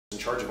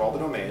charge of all the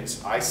domains,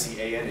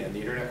 ICANN, the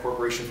Internet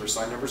Corporation for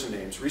Assigned Numbers and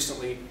Names,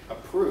 recently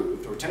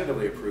approved, or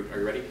tentatively approved, are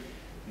you ready?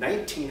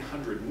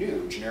 1,900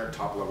 new generic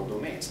top-level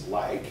domains,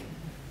 like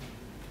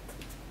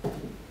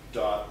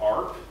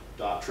 .arp,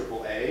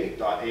 .AAA,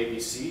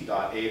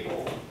 .abc,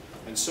 .able,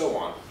 and so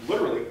on.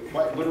 Literally,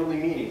 quite literally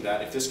meaning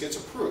that if this gets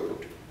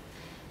approved,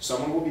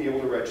 someone will be able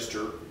to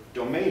register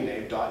domain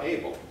name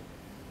 .able,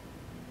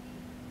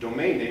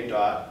 domain name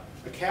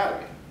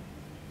 .academy.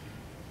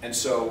 And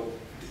so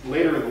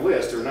later in the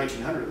list, there are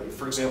 1,900 of them.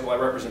 For example, I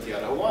represent the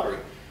Idaho Lottery.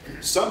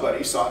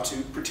 Somebody sought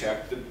to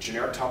protect the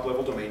generic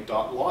top-level domain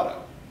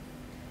 .lotto.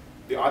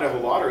 The Idaho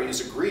Lottery is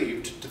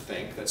aggrieved to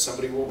think that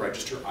somebody will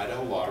register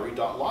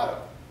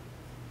idaholottery.lotto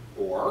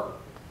or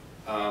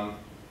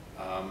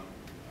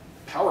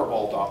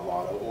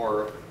powerball.lotto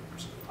or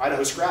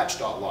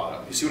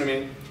idahoscratch.lotto. You see what I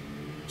mean?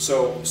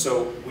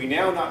 So we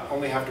now not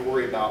only have to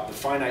worry about the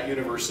finite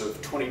universe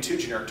of 22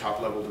 generic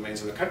top-level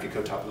domains and the country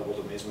code top-level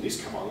domains. When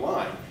these come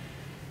online,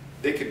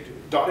 they could,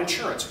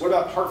 .insurance. What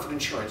about Hartford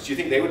Insurance? Do you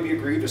think they would be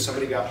aggrieved if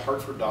somebody got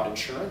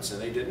Hartford.insurance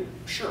and they didn't?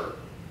 Sure.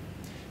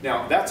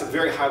 Now, that's a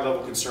very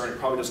high-level concern. It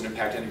probably doesn't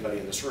impact anybody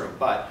in this room.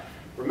 But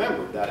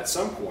remember that at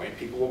some point,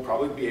 people will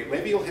probably be,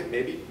 maybe you'll hit,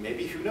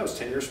 maybe who knows,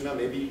 10 years from now,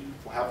 maybe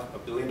we'll have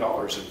 $1 billion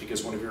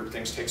because one of your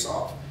things takes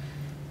off.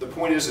 The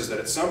point is that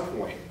at some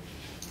point,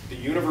 the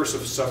universe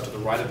of stuff to the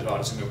right of the dot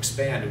is going to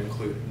expand to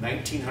include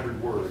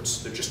 1,900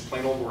 words. They're just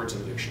plain old words in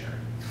the dictionary.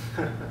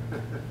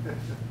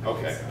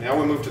 Okay, now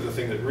we move to the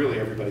thing that really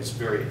everybody's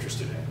very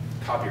interested in,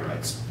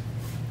 copyrights.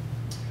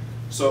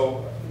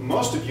 So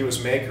most of you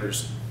as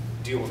makers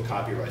deal with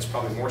copyrights,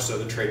 probably more so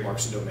than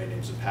trademarks and domain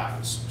names and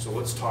patents. So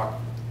let's talk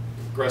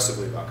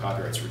aggressively about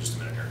copyrights for just a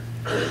minute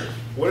here.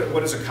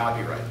 What is a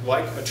copyright?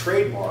 Like a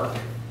trademark,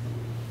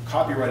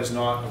 copyright is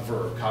not a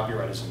verb,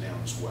 copyright is a noun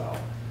as well.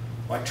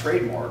 Like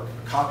trademark,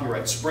 a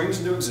copyright springs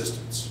into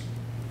existence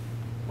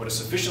when a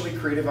sufficiently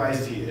creative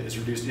idea is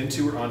reduced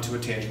into or onto a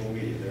tangible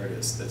medium. There it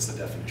is, that's the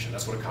definition.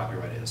 That's what a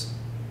copyright is.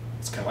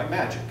 It's kind of like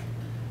magic.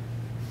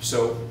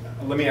 So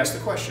let me ask the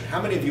question, how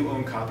many of you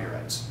own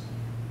copyrights?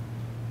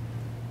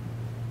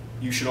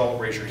 You should all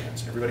raise your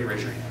hands. Everybody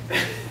raise your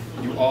hand.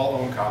 You all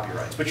own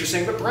copyrights. But you're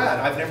saying, but Brad,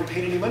 I've never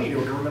paid any money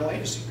to a governmental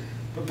agency.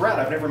 But Brad,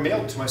 I've never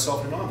mailed to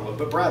myself in an envelope.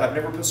 But Brad, I've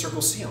never put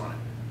Circle C on it.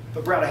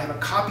 But Brad, I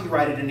haven't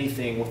copyrighted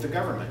anything with the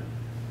government.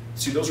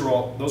 See, those are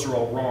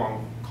all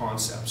wrong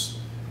concepts.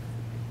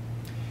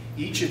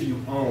 Each of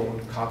you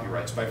own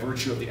copyrights by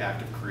virtue of the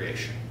act of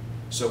creation.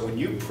 So when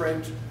you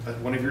print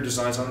one of your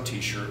designs on a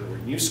t-shirt, or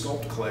you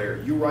sculpt clay,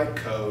 or you write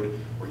code,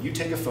 or you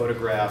take a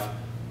photograph,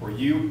 or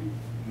you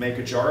make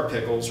a jar of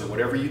pickles, or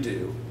whatever you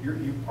do,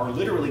 you are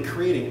literally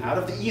creating out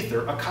of the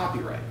ether a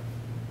copyright.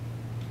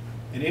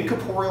 An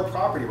incorporeal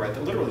property right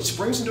that literally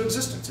springs into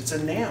existence. It's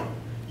a noun.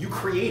 You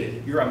create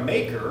it. You're a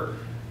maker.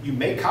 You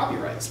make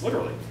copyrights,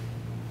 literally.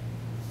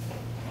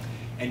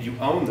 And you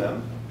own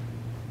them,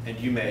 and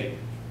you may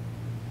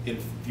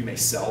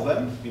sell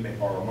them, you may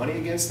borrow money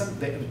against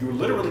them. You're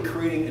literally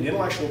creating an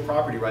intellectual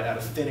property right out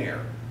of thin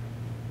air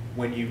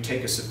when you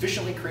take a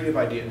sufficiently creative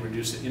idea and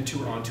reduce it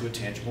into or onto a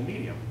tangible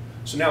medium.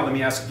 So now let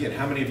me ask again,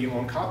 how many of you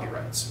own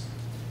copyrights?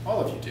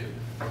 All of you do.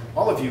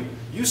 All of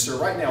you sir,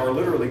 right now are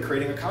literally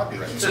creating a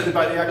copyright, simply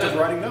by the act of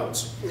writing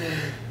notes.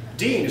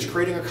 Dean is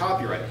creating a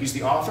copyright. He's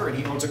the author and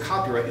he owns a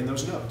copyright in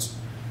those notes.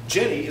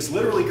 Jenny is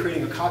literally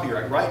creating a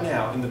copyright right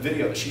now in the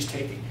video that she's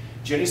taking.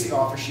 Jenny's the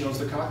author, she owns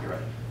the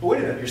copyright. But wait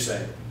a minute, you're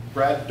saying,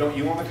 Brad, don't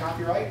you own the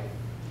copyright?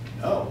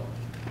 No.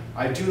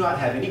 I do not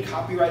have any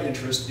copyright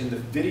interest in the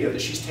video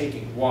that she's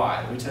taking.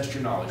 Why? Let me test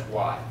your knowledge.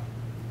 Why?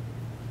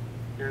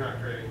 You're not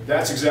creating.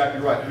 That's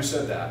exactly right. Who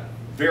said that?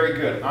 Very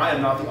good. I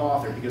am not the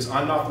author because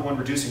I'm not the one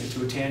reducing it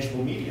to a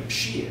tangible medium.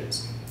 She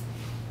is.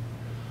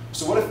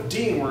 So what if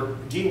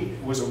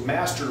Dean was a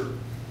master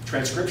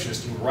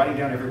transcriptionist and writing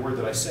down every word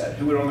that I said?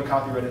 Who would own the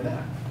copyright in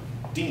that?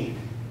 Dean.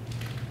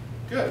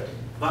 Good.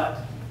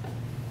 But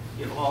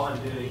if all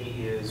I'm doing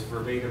is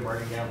verbatim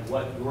writing down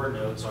what your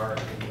notes are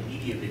in the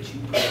media that you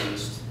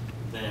produced,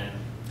 then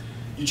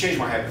you changed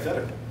my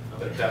hypothetical.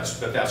 Okay.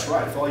 That's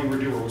right. If all you were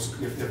doing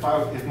was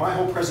if my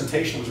whole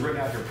presentation was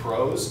written out here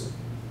prose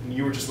and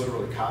you were just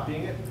literally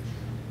copying it,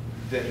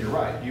 then you're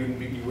right. You'd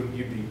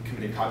be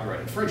committing copyright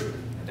infringement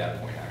at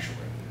that point, actually.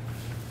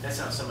 That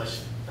sounds so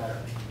much better.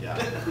 Yeah.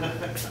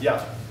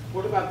 Yeah.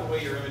 What about the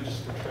way your image is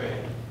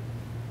portrayed?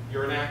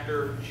 You're an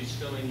actor, she's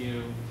filming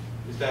you.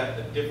 Is that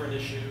a different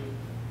issue?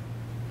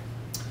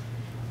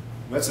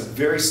 That's a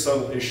very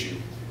subtle issue.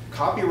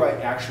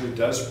 Copyright actually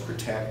does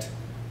protect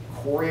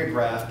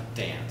choreographed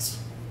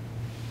dance.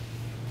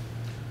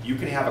 You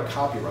can have a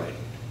copyright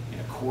in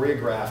a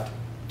choreographed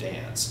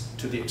dance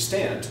to the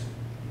extent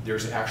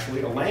there's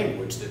actually a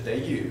language that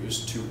they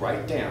use to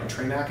write down.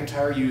 Trey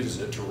McIntyre uses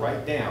it to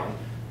write down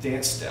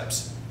dance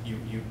steps.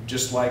 You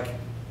just like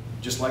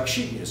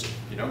sheet music,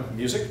 you know,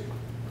 music,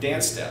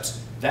 dance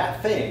steps.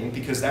 That thing,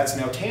 because that's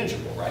now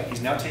tangible, right?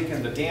 He's now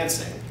taken the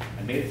dancing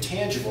and made it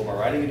tangible by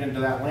writing it into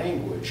that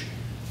language.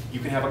 You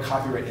can have a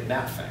copyright in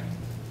that thing.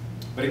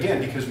 But again,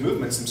 because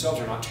movements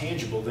themselves are not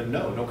tangible, then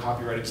no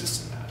copyright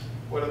exists in that.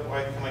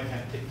 Why come I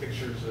can't take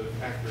pictures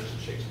of actors in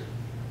Shakespeare?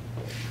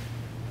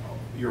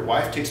 Your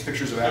wife takes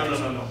pictures of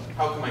actors? No.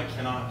 How come I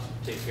cannot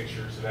take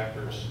pictures of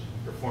actors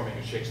performing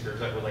in Shakespeare?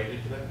 Is that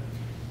related to that?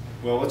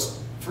 Well,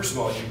 first of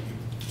all, you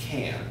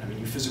can. I mean,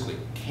 you physically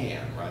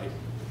can, right?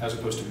 As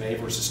opposed to may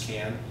versus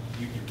can.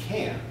 You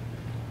can.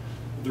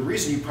 The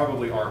reason you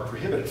probably are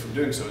prohibited from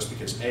doing so is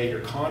because A, you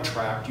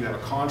have a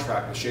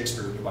contract with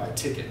Shakespeare when you buy a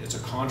ticket. It's a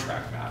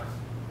contract matter.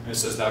 And it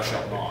says thou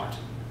shalt not.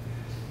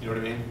 You know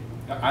what I mean?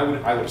 I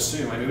would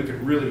assume, I mean, we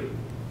could really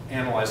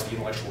analyze the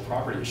intellectual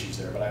property issues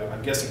there, but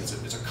I'm guessing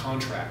it's a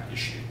contract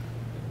issue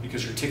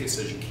because your ticket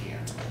says you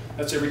can't.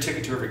 That's every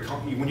ticket to every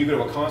company. When you go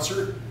to a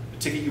concert, the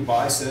ticket you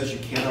buy says you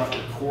cannot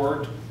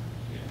record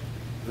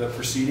the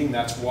proceeding.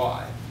 That's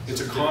why.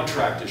 It's a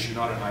contract issue,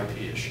 not an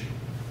IP issue.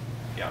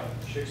 Yeah.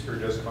 Shakespeare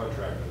does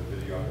contract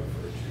with a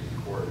videographer to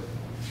record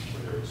for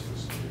their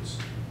exclusive use.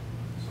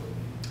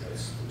 So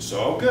that's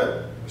so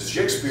good.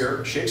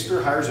 Shakespeare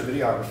hires a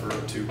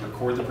videographer to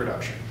record the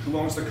production. Who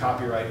owns the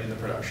copyright in the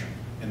production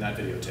in that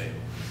videotape?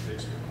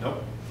 Shakespeare.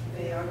 Nope.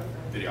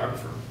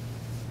 Videographer.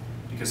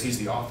 Because he's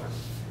the author.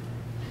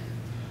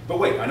 But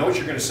wait, I know what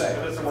you're going to say.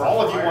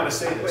 All of you want to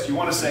say this. You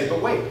want to say,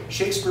 but wait,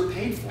 Shakespeare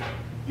paid for it.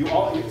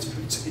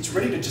 It's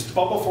ready to just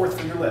bubble forth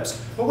from your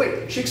lips. But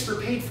wait, Shakespeare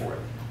paid for it.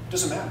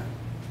 Doesn't matter.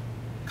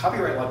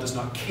 Copyright law does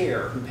not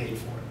care who paid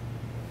for it.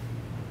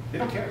 They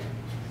don't care.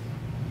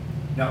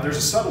 Now, there's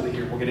a subtlety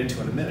here we'll get into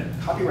in a minute.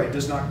 Copyright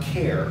does not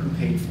care who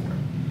paid for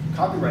it.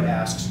 Copyright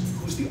asks,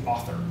 who's the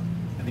author?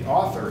 And the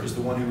author is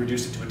the one who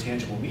reduced it to a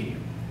tangible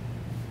medium.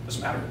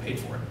 Doesn't matter who paid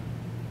for it.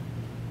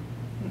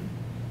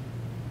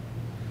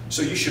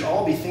 So you should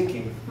all be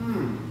thinking,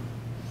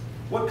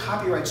 what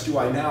copyrights do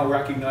I now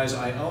recognize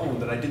I own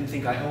that I didn't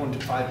think I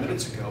owned 5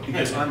 minutes ago?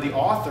 Because I'm the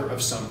author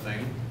of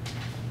something,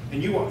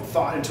 and you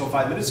thought until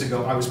 5 minutes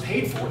ago I was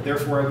paid for it,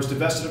 therefore I was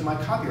divested of my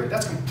copyright.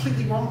 That's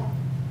completely wrong.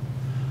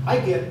 I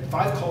get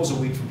 5 calls a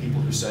week from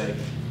people who say,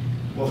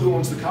 well, who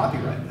owns the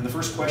copyright? And the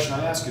first question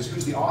I ask is,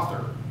 who's the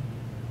author?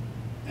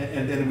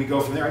 And then we go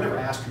from there. I never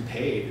ask who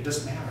paid. It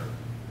doesn't matter.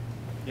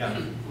 Yeah?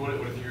 What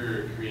if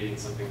you're creating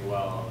something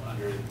well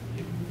under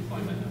the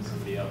employment of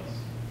somebody else?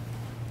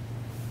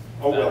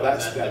 Oh, well,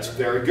 that's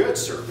very good,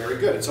 sir. Very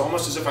good. It's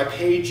almost as if I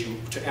paid you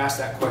to ask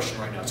that question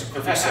right now. It's a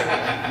perfect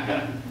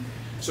segue.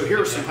 So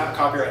here are some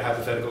copyright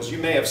hypotheticals. You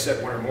may have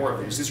said one or more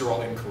of these. These are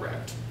all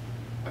incorrect.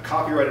 I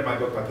copyrighted my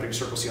book by putting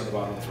Circle C on the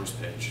bottom of the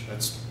first page.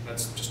 That's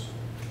just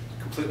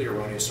completely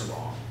erroneous and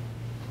wrong.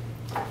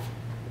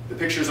 The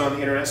picture's on the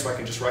internet, so I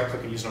can just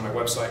right-click and use it on my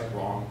website.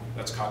 Wrong.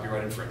 That's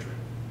copyright infringement.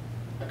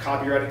 I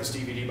copyrighted this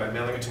DVD by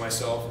mailing it to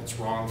myself. It's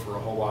wrong for a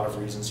whole lot of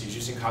reasons. He's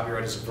using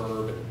copyright as a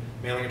verb, and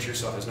mailing it to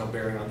yourself has no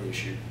bearing on the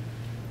issue.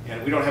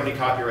 And we don't have any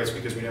copyrights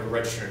because we never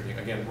registered anything.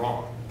 Again,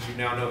 wrong. You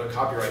now know that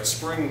copyright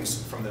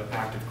springs from the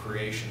act of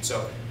creation.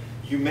 So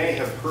you may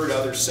have heard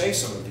others say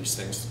some of these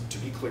things. To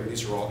be clear,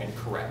 these are all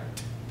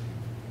incorrect.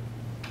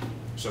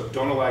 So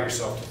don't allow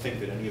yourself to think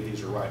that any of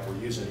these are right or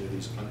use any of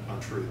these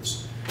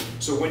untruths.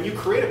 So when you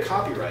create a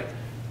copyright,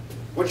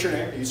 what's your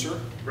name, you sir?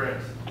 Brent.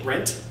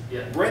 Brent?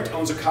 Yeah. Brent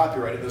owns a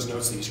copyright in those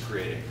notes that he's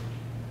creating.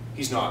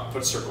 He's not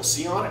put Circle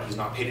C on it. He's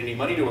not paid any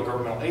money to a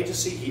governmental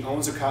agency. He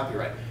owns a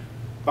copyright.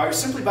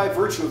 Simply by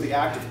virtue of the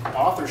act of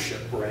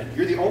authorship, Brent,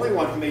 you're the only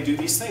one who may do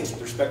these things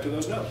with respect to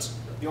those notes.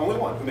 The only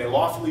one who may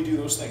lawfully do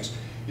those things.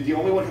 You're the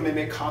only one who may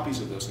make copies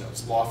of those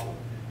notes lawfully.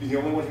 You're the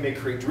only one who may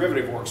create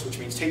derivative works, which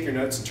means take your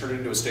notes and turn it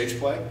into a stage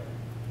play,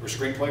 or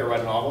screenplay, or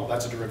write a novel.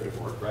 That's a derivative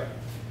work, right?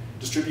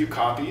 Distribute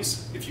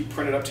copies. If you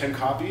printed up 10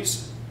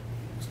 copies,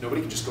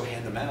 nobody can just go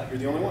hand them out. You're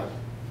the only one.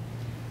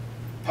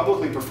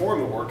 Publicly perform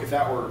the work. If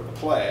that were a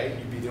play,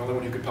 you'd be the only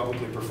one who could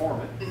publicly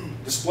perform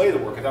it. Display the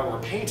work. If that were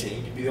a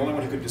painting, you'd be the only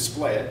one who could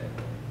display it.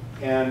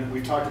 And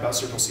we've talked about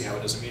Circle C, how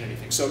it doesn't mean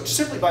anything. So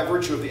simply by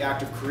virtue of the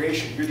act of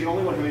creation, you're the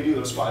only one who may do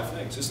those 5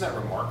 things. Isn't that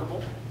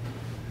remarkable?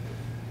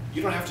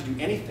 You don't have to do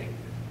anything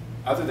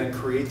other than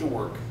create the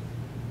work,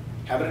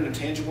 have it in a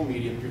tangible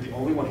medium. You're the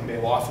only one who may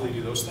lawfully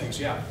do those things.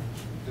 Yeah?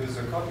 Does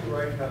a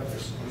copyright have an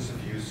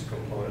exclusive use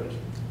component?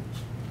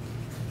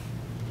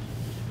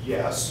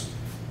 Yes.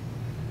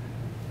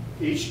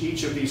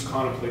 Each of these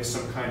contemplates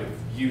some kind of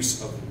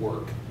use of the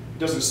work. It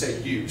doesn't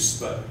say use,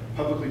 but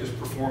publicly just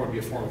perform would be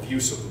a form of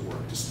use of the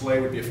work.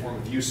 Display would be a form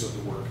of use of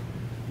the work.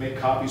 Make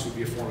copies would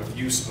be a form of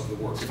use of the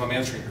work, if I'm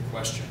answering your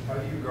question. How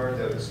do you guard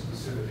that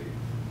exclusivity?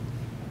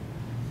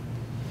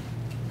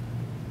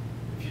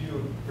 If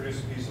you produce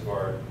a piece of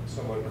art,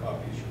 someone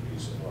copies your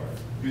piece of art.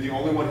 You're the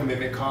only one who may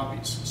make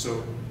copies.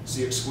 So,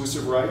 see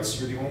exclusive rights,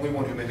 you're the only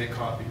one who may make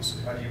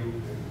copies. How do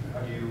you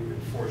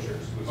enforce your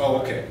exclusive Oh,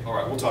 right? okay. All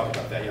right, we'll talk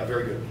about that. Yeah,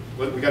 very good.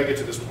 But we got to get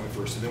to this point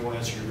first, and then we'll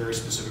answer your very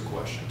specific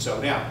question.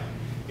 So now,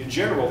 in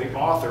general, the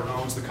author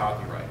owns the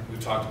copyright. We've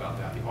talked about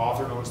that. The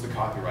author owns the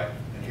copyright.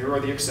 And here are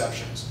the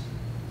exceptions.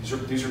 These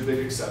are big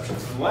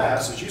exceptions.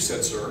 Unless, as you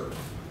said, sir,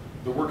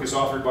 the work is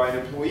authored by an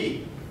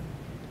employee.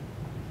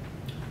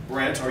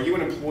 Brent, are you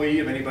an employee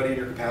of anybody in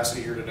your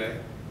capacity here today?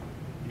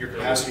 In your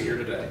capacity here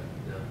today?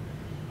 No.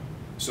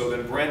 So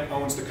then Brent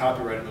owns the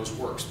copyright in those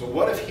works. But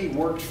what if he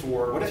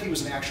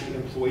was an actual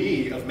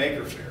employee of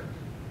Faire?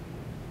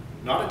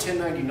 Not a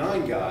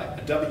 1099 guy,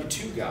 a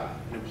W-2 guy,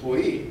 an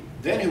employee.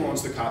 Then who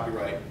owns the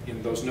copyright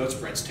in those notes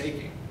Brent's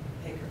taking?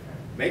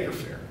 Maker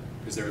Faire,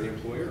 because they're the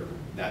employer.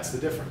 That's the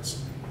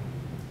difference.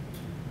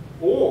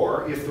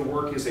 Or if the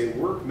work is a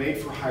work made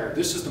for hire,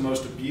 this is the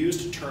most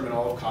abused term in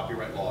all of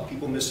copyright law.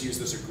 People misuse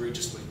this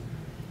egregiously.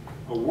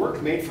 A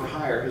work made for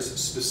hire is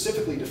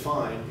specifically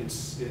defined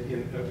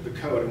in the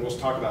code, and we'll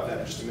talk about that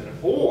in just a minute.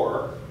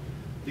 Or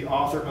the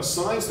author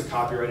assigns the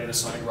copyright in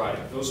assigned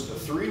writing. Those are the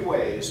three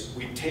ways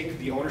we take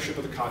the ownership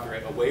of the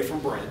copyright away from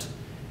Brent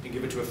and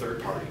give it to a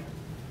third party.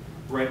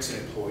 Brent's an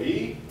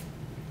employee,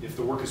 if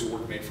the work is a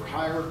work made for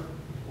hire,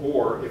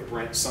 or if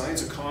Brent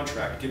signs a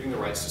contract giving the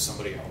rights to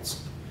somebody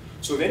else.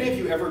 So have any of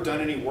you ever done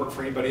any work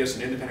for anybody as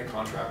an independent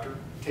contractor?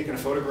 Taken a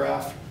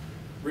photograph,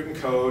 written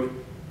code,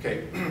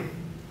 okay,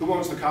 who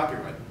owns the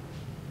copyright?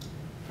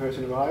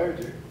 Person who hired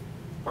you.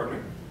 Pardon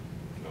me?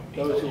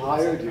 Those who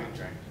hired you.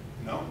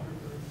 No.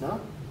 No?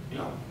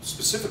 No,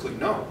 specifically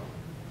no.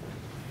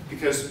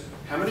 Because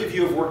how many of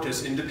you have worked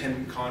as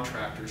independent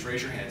contractors?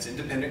 Raise your hands,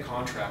 independent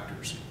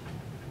contractors.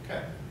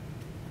 Okay.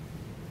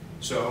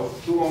 So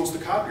who owns the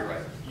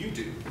copyright? You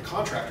do, the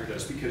contractor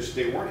does, because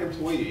they weren't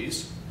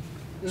employees.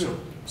 So,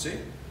 see?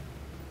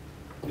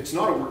 It's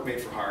not a work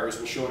made for hire, as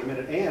we'll show in a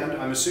minute, and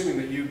I'm assuming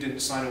that you didn't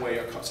sign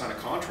a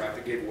contract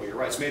that gave away your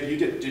rights. Maybe you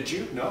did. Did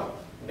you? No.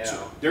 No.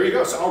 So, there you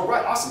go. So, all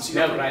right, awesome. See,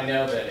 No, but I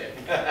know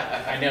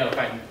that I know if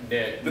I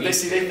did. But they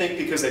think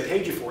because they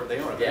paid you for it, they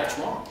own it. Yeah. That's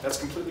wrong. That's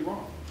completely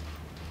wrong.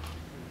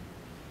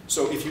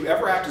 So if you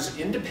ever act as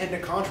an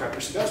independent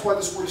contractor, see, that's why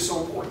this word is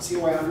so important. See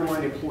how I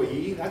underline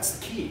employee? That's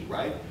the key,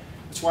 right?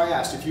 That's why I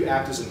asked if you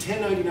act as a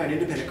 1099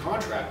 independent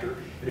contractor,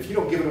 and if you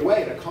don't give it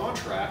away in a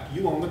contract,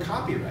 you own the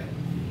copyright.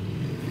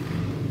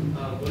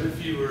 What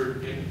if you were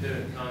an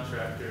independent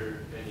contractor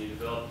and you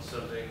developed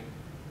something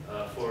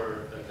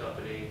for a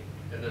company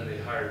and then they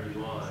hired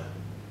you on?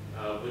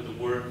 Would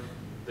the work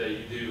that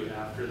you do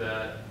after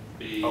that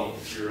be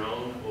your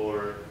own,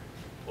 or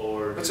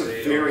That's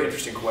a very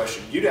interesting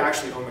question. You'd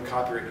actually own the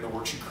copyright in the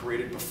works you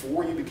created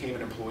before you became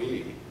an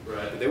employee.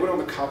 Right. But they would own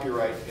the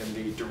copyright in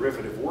the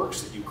derivative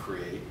works that you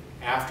create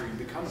after you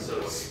become an So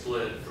employee. it's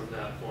split from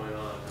that point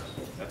on?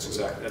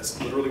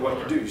 That's literally what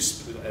you do.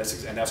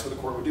 And that's what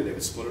the court would do. They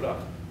would split it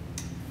up.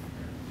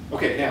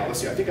 Okay, now let's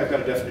see. I think I've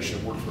got a definition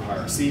of work for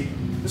hire. See,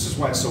 this is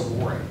why it's so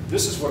boring.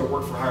 This is what a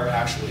work for hire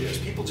actually is.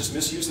 People just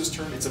misuse this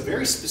term. It's a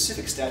very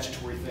specific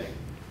statutory thing.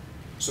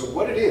 So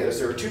what it is,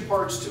 there are two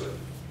parts to it.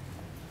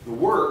 The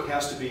work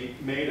has to be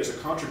made as a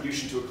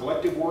contribution to a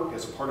collective work,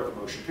 as a part of a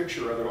motion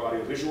picture or other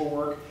audiovisual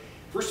work.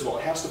 First of all,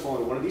 it has to fall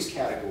into one of these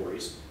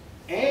categories,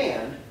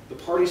 and the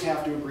parties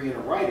have to agree in a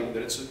writing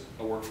that it's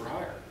a work for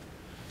hire.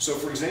 So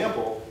for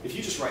example, if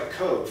you just write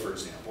code, for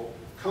example,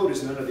 code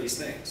is none of these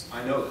things.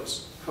 I know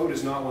this. Code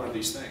is not one of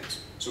these things.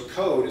 So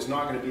code is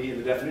not going to be in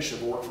the definition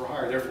of a work for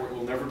hire, therefore it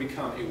will never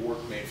become a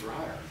work made for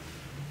hire.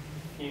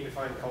 Can you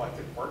define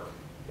collective work?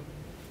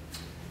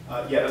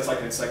 Yeah, that's like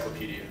an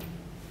encyclopedia,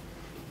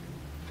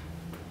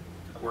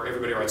 where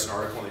everybody writes an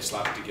article and they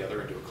slap it together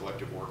and do a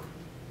collective work.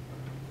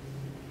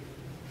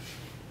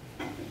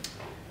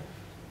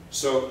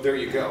 So there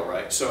you go,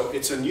 right? So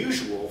it's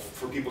unusual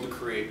for people to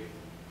create,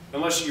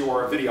 unless you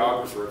are a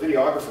videographer. A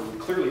videographer would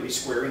clearly be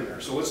square in there.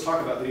 So let's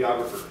talk about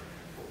videographer.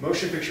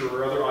 Motion picture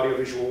or other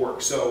audiovisual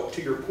work. So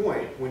to your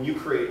point, when you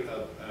create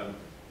a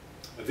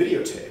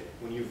videotape,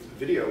 when you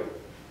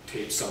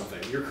videotape something,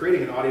 you're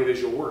creating an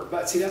audiovisual work.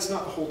 But see, that's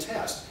not the whole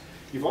test.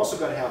 You've also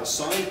got to have a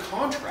signed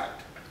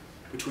contract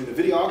between the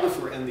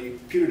videographer and the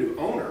putative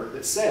owner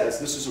that says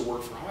this is a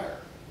work for hire.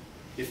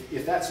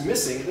 If that's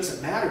missing, it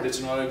doesn't matter that it's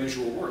an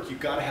audiovisual work.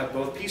 You've got to have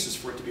both pieces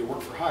for it to be a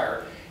work for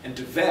hire and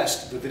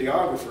divest the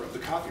videographer of the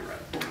copyright.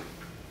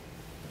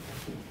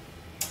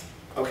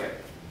 Okay.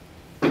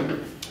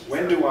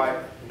 When do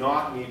I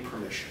not need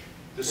permission?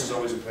 This is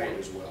always important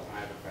as well. I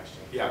have a question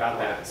go about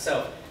ahead. that.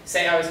 So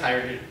say I was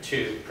hired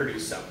to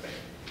produce something,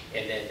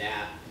 and then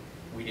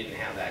we didn't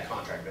have that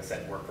contract that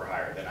said work for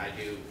hire, then I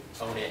do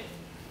own it,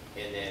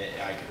 and then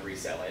I can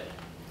resell it,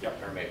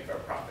 or make a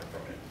profit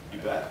from it.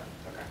 You bet.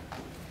 Okay.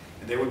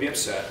 And they would be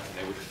upset, and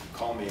they would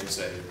call me and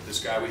say, this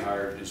guy we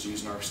hired is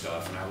using our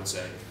stuff, and I would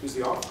say, who's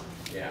the author?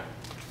 Yeah.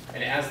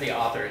 And as the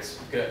author, it's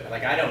good.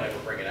 Like, I don't ever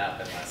bring it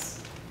up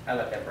unless I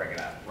let them bring it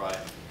up. Right.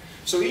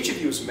 So each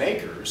of you as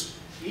makers,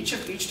 each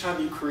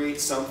time you create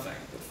something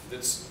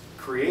that's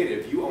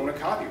creative, you own a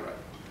copyright.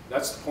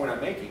 That's the point I'm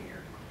making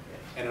here.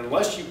 And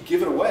unless you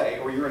give it away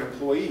or you're an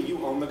employee,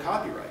 you own the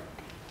copyright.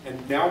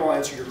 And now I'll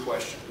answer your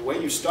question. The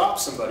way you stop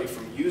somebody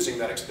from using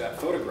that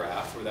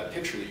photograph or that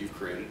picture that you've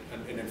created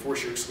and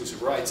enforce your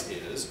exclusive rights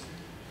is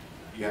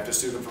you have to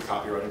sue them for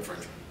copyright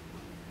infringement.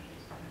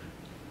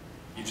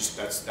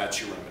 That's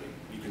your remedy.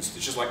 It's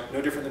just like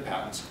no different than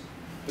patents.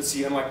 But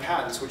see, unlike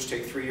patents, which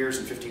take 3 years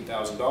and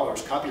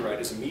 $15,000, copyright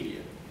is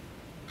immediate.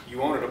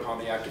 You own it upon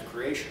the act of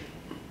creation.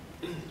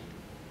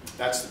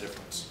 That's the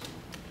difference.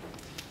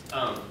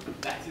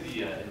 Back to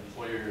the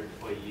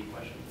employer-employee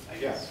question, I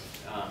guess.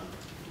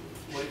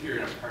 What if you're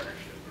in a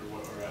partnership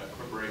or a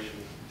corporation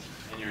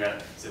and you're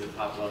at, say, the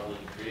top level and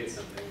you create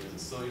something, is it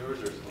still yours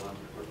or is it belong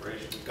to the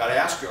corporation? Got to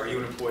ask you, are you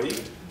an employee?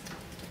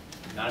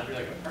 Not if you're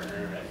like a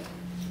partner, right?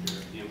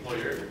 If you're the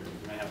employer,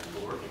 you might have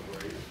people working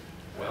for you.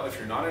 Well, if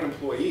you're not an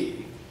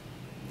employee,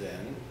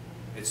 then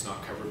it's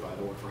not covered by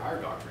the work for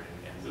hire doctrine.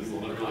 So And it's you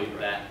own the literally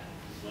copyright. that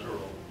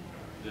literal,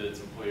 that it's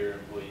employer,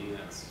 employee,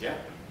 that's. Yeah.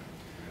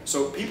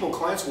 So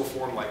clients will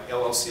form like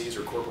LLCs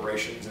or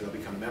corporations, and they'll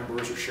become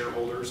members or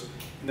shareholders,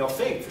 and they'll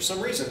think, for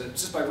some reason, that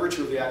just by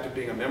virtue of the act of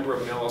being a member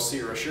of an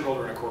LLC or a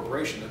shareholder in a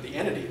corporation, that the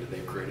entity that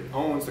they've created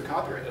owns the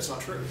copyright. That's not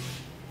true.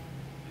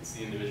 It's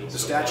the individual. The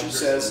So one statute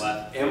person says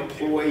left-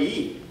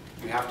 employee.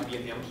 You have to be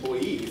an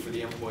employee for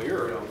the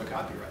employer to own the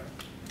copyright.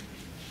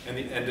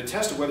 And the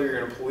test of whether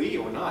you're an employee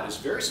or not is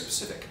very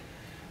specific.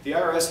 The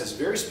IRS has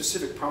very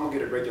specific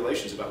promulgated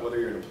regulations about whether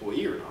you're an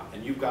employee or not,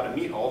 and you've got to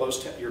meet all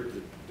those tests.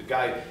 The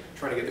guy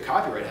trying to get the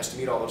copyright has to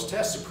meet all those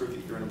tests to prove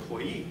that you're an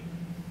employee.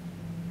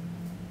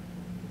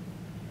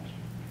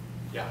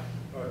 Yeah?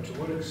 To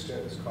what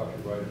extent is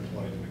copyright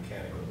applied to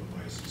mechanical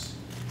devices?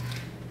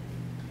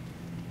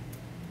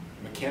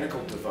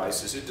 Mechanical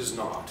devices, it does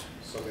not.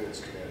 Something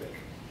that's kinetic.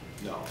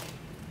 No.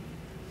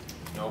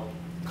 No.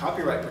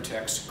 Copyright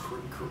protects,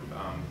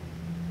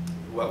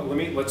 well,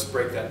 let's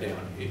break that down.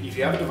 If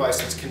you have a device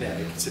that's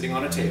kinetic, sitting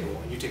on a table,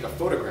 and you take a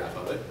photograph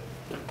of it,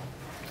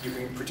 you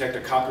can protect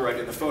a copyright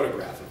in the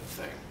photograph of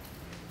the thing.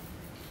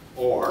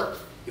 Or,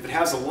 if it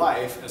has a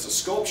life as a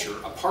sculpture,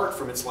 apart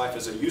from its life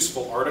as a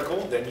useful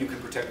article, then you can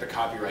protect the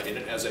copyright in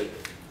it as a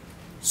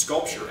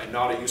sculpture and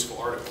not a useful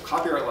article.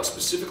 Copyright law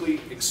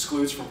specifically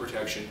excludes from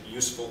protection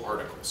useful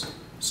articles.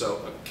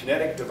 So a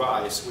kinetic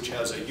device which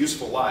has a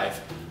useful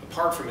life,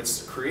 apart from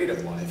its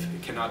creative life,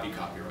 it cannot be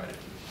copyrighted.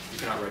 You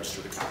cannot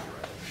register the copyright.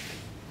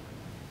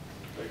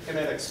 But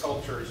kinetic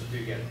sculptures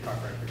do get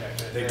copyright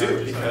protection. They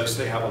do, because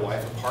they have a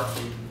life apart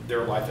from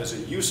their life as a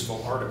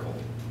useful article.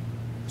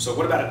 So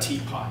what about a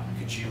teapot?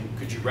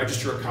 Could you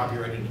register a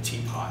copyright in a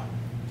teapot?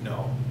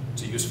 No,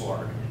 it's a useful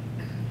article.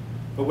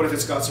 But what if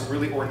it's got some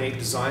really ornate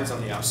designs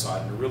on the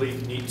outside and a really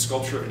neat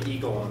sculpture of an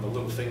eagle on the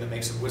little thing that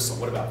makes it whistle?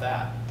 What about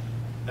that?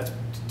 That's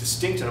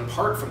distinct and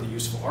apart from the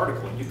useful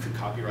article, and you could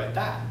copyright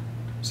that.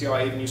 See how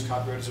I even use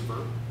copyright as a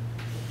verb?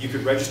 You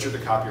could register the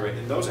copyright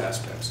in those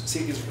aspects. See,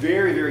 it's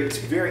very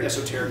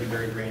esoteric and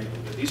very granular,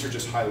 but these are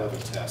just high-level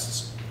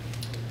tests.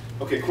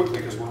 Okay, quickly,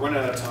 because we're running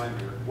out of time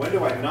here. When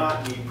do I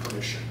not need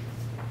permission?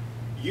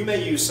 You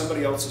may use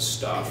somebody else's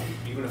stuff,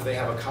 even if they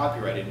have a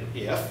copyright in it,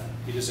 if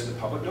it is in the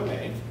public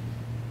domain,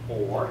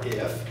 or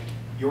if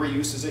your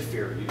use is a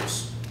fair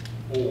use,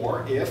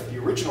 or if the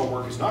original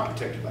work is not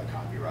protected by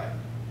copyright.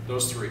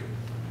 Those three.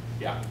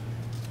 Yeah?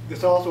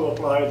 This also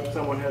applies if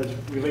someone has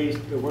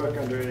released the work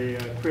under a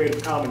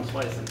Creative Commons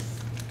license.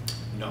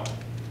 No.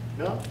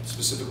 No?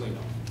 Specifically,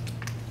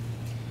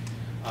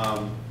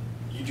 no.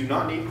 You do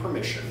not need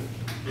permission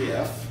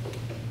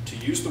to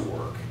use the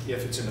work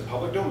if it's in the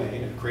public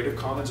domain, and Creative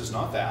Commons is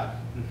not that.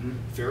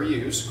 Fair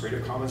use,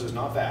 Creative Commons is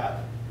not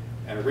that,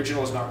 and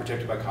original is not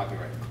protected by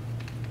copyright.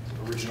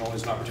 Original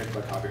is not protected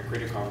by copyright.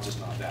 Creative Commons is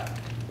not that.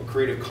 What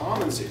Creative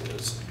Commons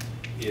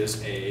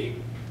is a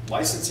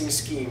licensing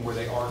scheme where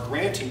they are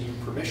granting you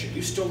permission.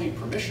 You still need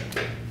permission.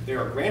 They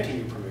are granting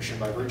you permission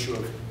by virtue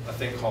of a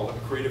thing called a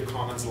Creative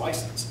Commons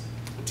license.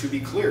 But to be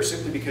clear,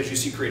 simply because you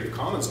see Creative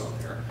Commons on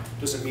there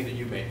doesn't mean that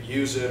you may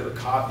use it or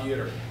copy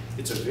it.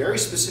 It's a very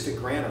specific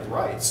grant of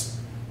rights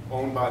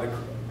owned by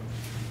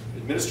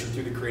administered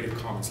through the Creative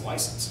Commons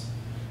license.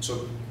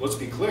 So let's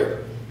be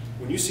clear.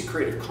 When you see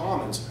Creative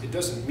Commons, it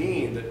doesn't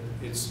mean that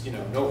it's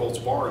no holds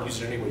barred,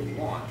 use it any way you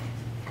want.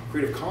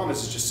 Creative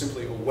Commons is just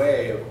simply a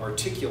way of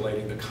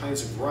articulating the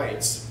kinds of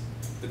rights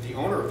that the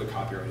owner of the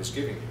copyright is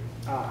giving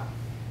you.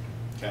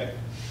 Okay?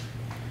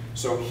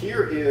 So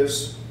here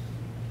is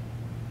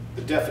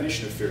the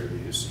definition of fair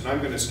use, and I'm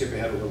going to skip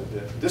ahead a little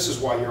bit. This is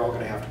why you're all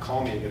going to have to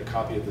call me and get a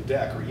copy of the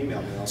deck, or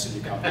email me and I'll send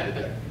you a copy of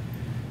the deck.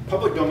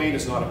 Public domain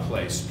is not a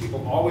place.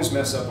 People always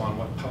mess up on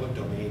what public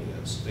domain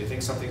is. They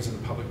think something's in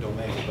the public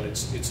domain, but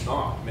it's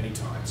not many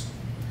times.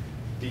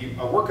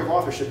 A work of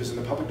authorship is in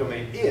the public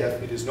domain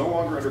if it is no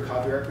longer under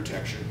copyright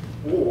protection,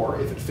 or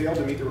if it failed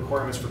to meet the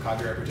requirements for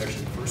copyright protection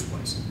in the first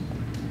place.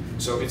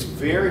 So it's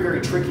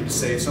very tricky to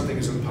say if something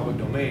is in the public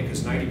domain,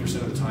 because 90%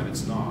 of the time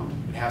it's not.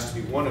 It has to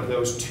be one of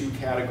those two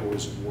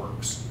categories of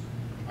works.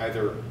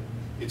 Either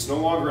it's no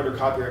longer under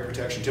copyright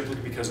protection,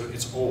 typically because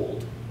it's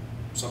old.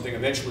 Something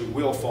eventually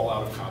will fall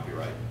out of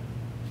copyright.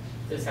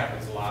 This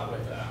happens a lot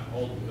with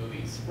old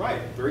movies. Right,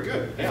 very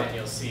good. And then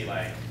you'll see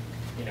your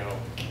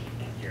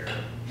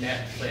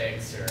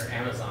Netflix or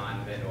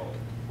Amazon, then will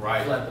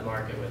flood the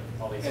market with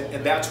all these old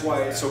and that's why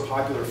movies. it's so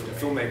popular for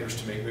filmmakers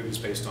to make movies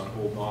based on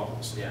old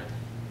novels. Yeah.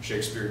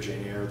 Shakespeare,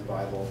 Jane Eyre, the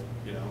Bible,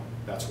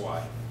 that's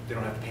why. They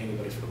don't have to pay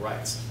anybody for the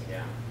rights.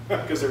 Yeah.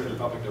 Because they're in the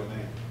public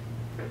domain.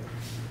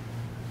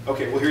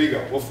 Okay, well here you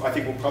go. I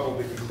think we'll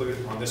probably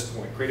conclude on this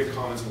point, Creative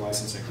Commons and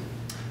licensing.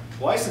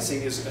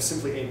 Licensing is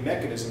simply a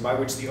mechanism by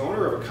which the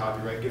owner of a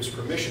copyright gives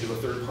permission to a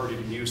third party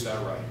to use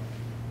that right.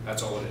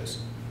 That's all it is.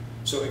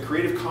 So a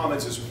Creative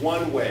Commons is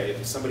one way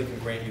that somebody can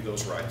grant you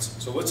those rights.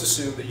 So let's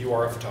assume that you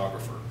are a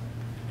photographer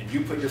and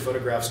you put your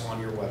photographs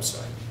on your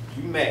website.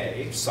 You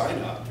may sign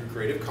up through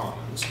Creative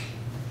Commons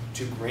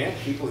to grant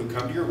people who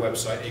come to your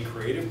website a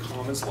Creative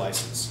Commons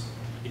license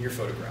in your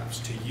photographs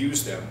to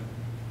use them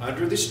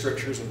under the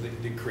strictures of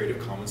the Creative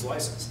Commons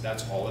license.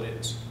 That's all it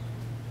is.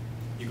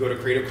 You go to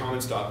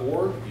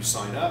creativecommons.org, you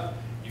sign up,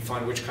 you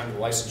find which kind of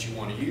license you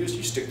want to use,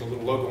 you stick the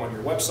little logo on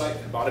your website,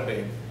 and bada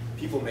bing,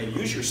 people may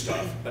use your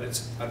stuff, but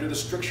it's under the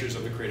strictures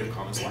of the Creative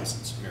Commons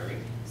license. Mary?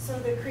 So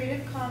the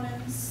Creative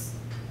Commons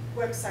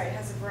website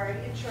has a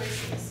variety of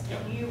choices,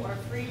 and you are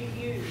free to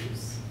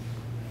use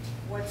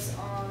what's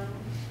on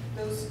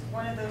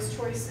one of those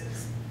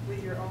choices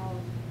with your own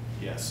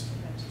Yes.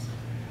 dimensions.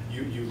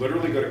 You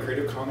literally go to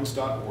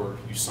creativecommons.org,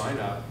 you sign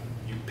up,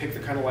 you pick the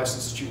kind of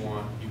license that you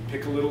want, you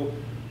pick a little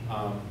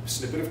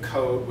snippet of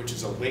code, which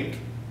is a link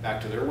back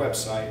to their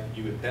website,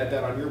 you embed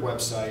that on your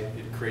website,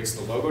 it creates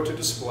the logo to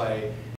display,